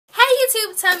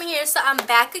BeautybyTommie here. So I'm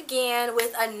back again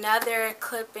with another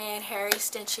clip-in hair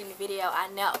extension video. I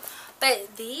know,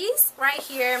 but these right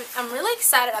here, I'm really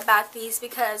excited about these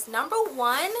because number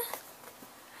one,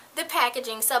 the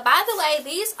packaging. So by the way,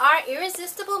 these are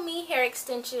Irresistible Me hair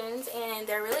extensions and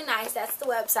they're really nice. That's the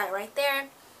website right there.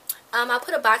 I'll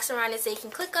put a box around it so you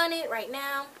can click on it right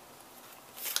now.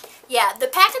 Yeah, the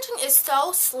packaging is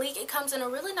so sleek. It comes in a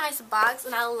really nice box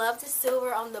and I love the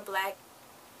silver on the black.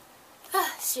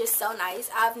 It's just so nice.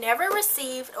 I've never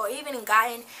received or even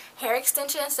gotten hair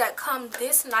extensions that come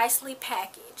this nicely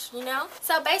packaged, you know?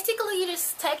 So basically you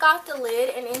just take off the lid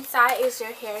and inside is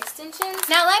your hair extensions.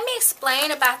 Now let me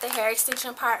explain about the hair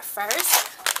extension part first.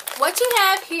 What you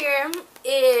have here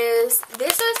is,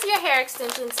 this is your hair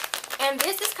extensions and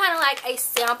this is kind of like a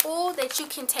sample that you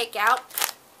can take out.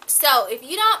 So if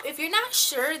you're not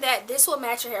sure that this will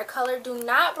match your hair color, do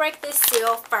not break this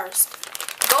seal first.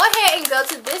 Go ahead and go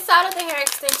to this side of the hair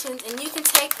extensions and you can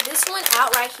take this one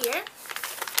out right here.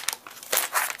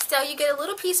 So you get a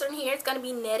little piece in here. It's going to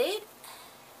be netted.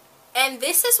 And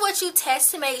this is what you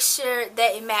test to make sure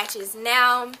that it matches.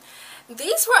 Now,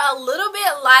 these were a little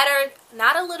bit lighter.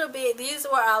 Not a little bit. These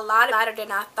were a lot lighter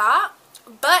than I thought.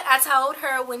 But I told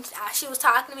her when she was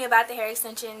talking to me about the hair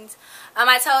extensions,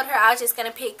 I told her I was just going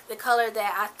to pick the color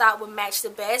that I thought would match the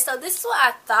best. So this is what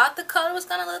I thought the color was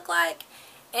going to look like.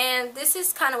 And this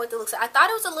is kind of what it looks like. I thought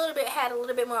it was had a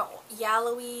little bit more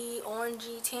yellowy,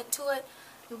 orangey tint to it.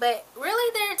 But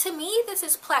really, to me, this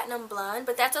is platinum blonde.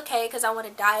 But that's okay because I want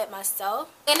to dye it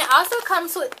myself. And it also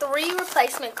comes with 3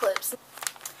 replacement clips.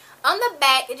 On the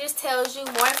back, it just tells you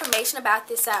more information about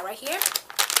this side right here.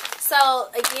 So,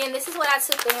 again, this is what I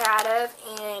took the hair out of.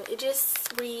 And it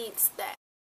just reads that.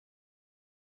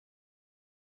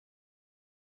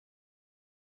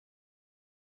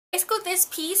 Basically, this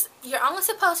piece, you're only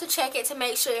supposed to check it to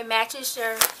make sure it matches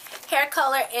your hair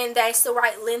color and that's the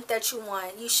right length that you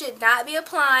want. You should not be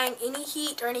applying any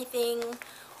heat or anything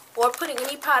or putting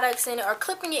any products in it or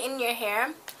clipping it in your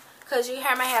hair because your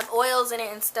hair might have oils in it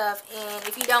and stuff, and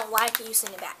if you don't like it, you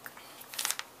send it back.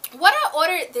 What I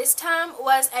ordered this time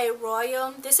was a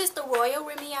Royal. This is the Royal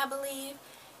Remy, I believe,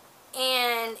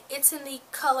 and it's in the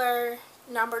color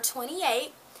number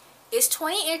 28. It's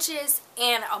 20 inches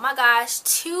and, oh my gosh,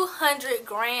 200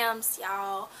 grams,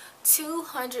 y'all.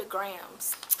 200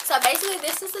 grams. So basically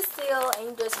this is a seal and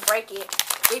you just break it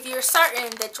if you're certain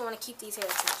that you want to keep these hair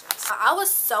extensions. I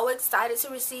was so excited to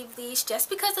receive these just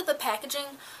because of the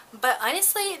packaging, but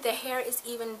honestly the hair is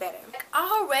even better. Like,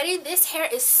 already this hair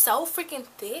is so freaking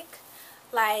thick.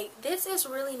 Like, this is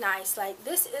really nice. Like,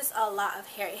 this is a lot of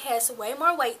hair. It has way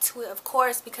more weight to it, of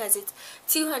course, because it's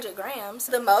 200 grams.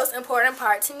 The most important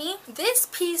part to me, this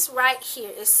piece right here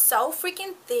is so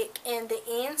freaking thick and the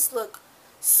ends look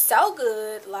so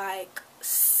good. Like,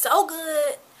 so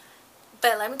good.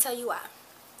 But let me tell you why.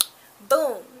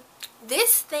 Boom.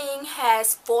 This thing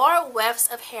has 4 wefts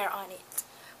of hair on it.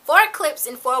 4 clips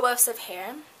and 4 wefts of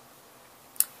hair.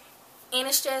 And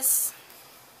it's just...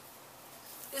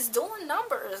 it's doing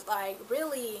numbers, like,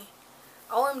 really.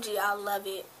 OMG, I love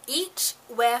it. Each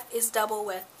weft is double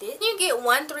wefted. You get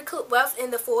 1 3-clip weft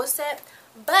in the full set,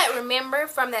 but remember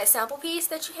from that sample piece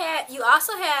that you had, you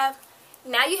also have,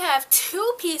 now you have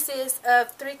 2 pieces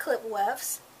of 3-clip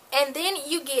wefts, and then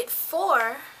you get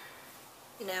 5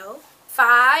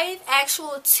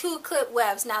 actual 2-clip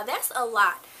wefts. Now that's a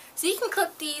lot. So you can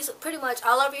clip these pretty much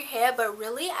all over your head, but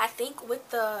really I think with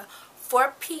the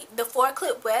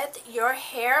 4-clip weft, your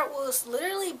hair will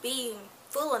literally be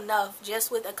full enough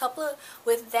just with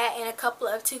that and a couple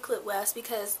of 2-clip wefts,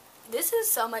 because this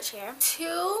is so much hair.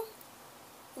 2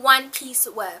 1-piece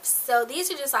wefts. So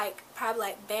these are just like probably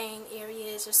like bang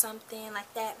areas or something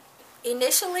like that.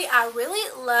 Initially, I really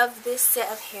love this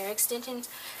set of hair extensions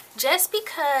just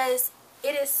because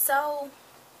it is so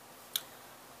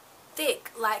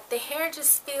thick. Like, the hair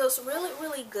just feels really,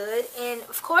 really good. And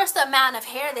of course the amount of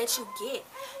hair that you get.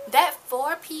 That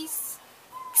 4-piece,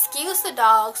 excuse the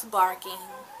dogs barking.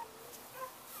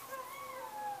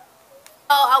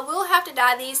 Oh, I will have to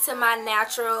dye these to my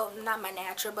natural, not my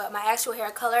natural, but my actual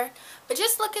hair color. But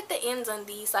just look at the ends on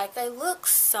these. Like, they look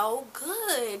so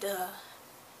good.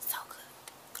 So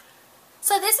good.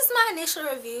 So this is my initial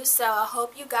review. So I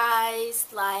hope you guys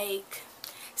like.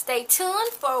 Stay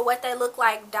tuned for what they look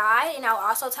like dyed, and I'll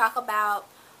also talk about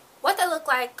what they look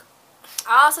like.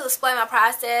 I'll also explain my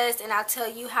process and I'll tell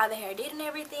you how the hair did and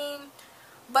everything.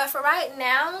 But for right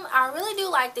now, I really do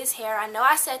like this hair. I know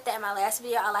I said that in my last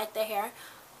video, I like the hair,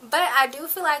 but I do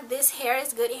feel like this hair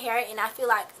is good hair, and I feel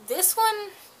like this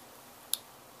one,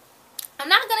 I'm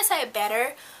not going to say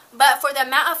better, But for the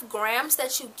amount of grams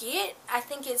that you get, I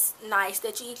think it's nice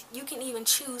that you can even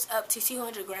choose up to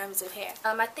 200 grams of hair.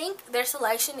 I think their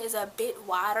selection is a bit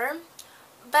wider,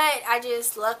 but I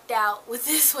just lucked out with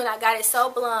this one. I got it so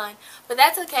blonde, but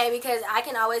that's okay because I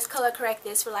can always color correct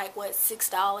this for like what,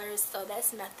 $6, so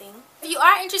that's nothing. If you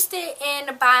are interested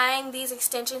in buying these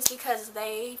extensions because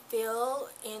they feel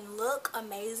and look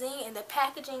amazing and the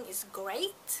packaging is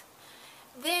great,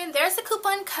 then there's a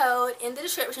coupon code in the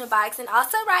description box, and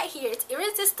also right here it's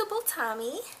Irresistible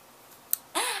Tommie.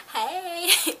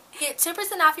 Hey, get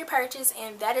 10% off your purchase,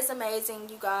 and that is amazing,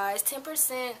 you guys.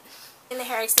 10% in the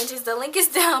hair extensions. The link is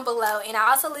down below, and I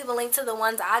also leave a link to the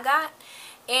ones I got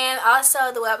and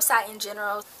also the website in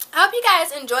general. I hope you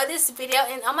guys enjoyed this video,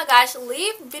 and oh my gosh,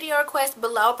 leave video requests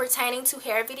below pertaining to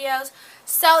hair videos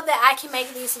so that I can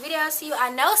make these videos to you. I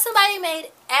know somebody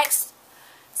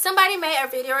made a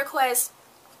video request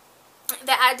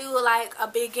that I do like a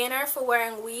beginner for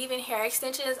wearing weave and hair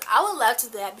extensions. I would love to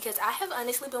do that because I have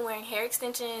honestly been wearing hair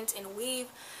extensions and weave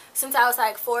since I was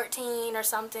like 14 or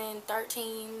something,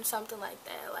 13, something like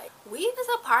that. Like, weave is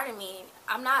a part of me.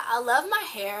 I love my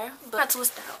hair, but not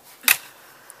twist out.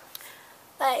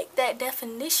 Like that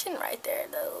definition right there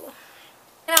though.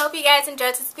 And I hope you guys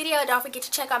enjoyed this video. Don't forget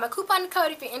to check out my coupon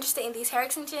code if you're interested in these hair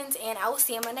extensions, and I will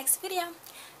see you in my next video.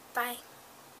 Bye.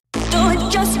 Do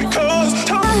it just because